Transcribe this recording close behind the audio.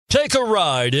Take a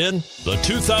ride in the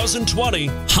 2020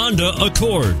 Honda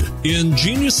Accord.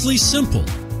 Ingeniously simple,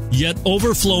 yet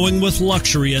overflowing with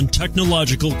luxury and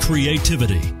technological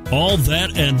creativity. All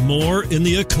that and more in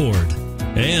the Accord.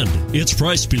 And it's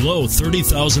priced below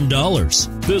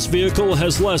 $30,000. This vehicle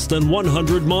has less than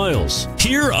 100 miles.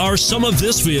 Here are some of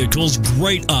this vehicle's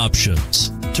great options: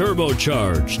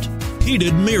 turbocharged,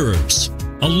 heated mirrors,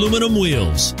 aluminum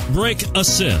wheels, brake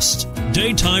assist,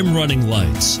 daytime running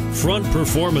lights, front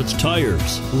performance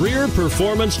tires, rear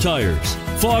performance tires,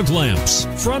 fog lamps,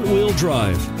 front wheel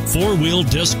drive, 4-wheel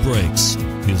disc brakes.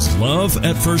 Is love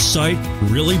at first sight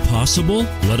really possible?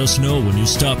 Let us know when you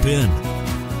stop in.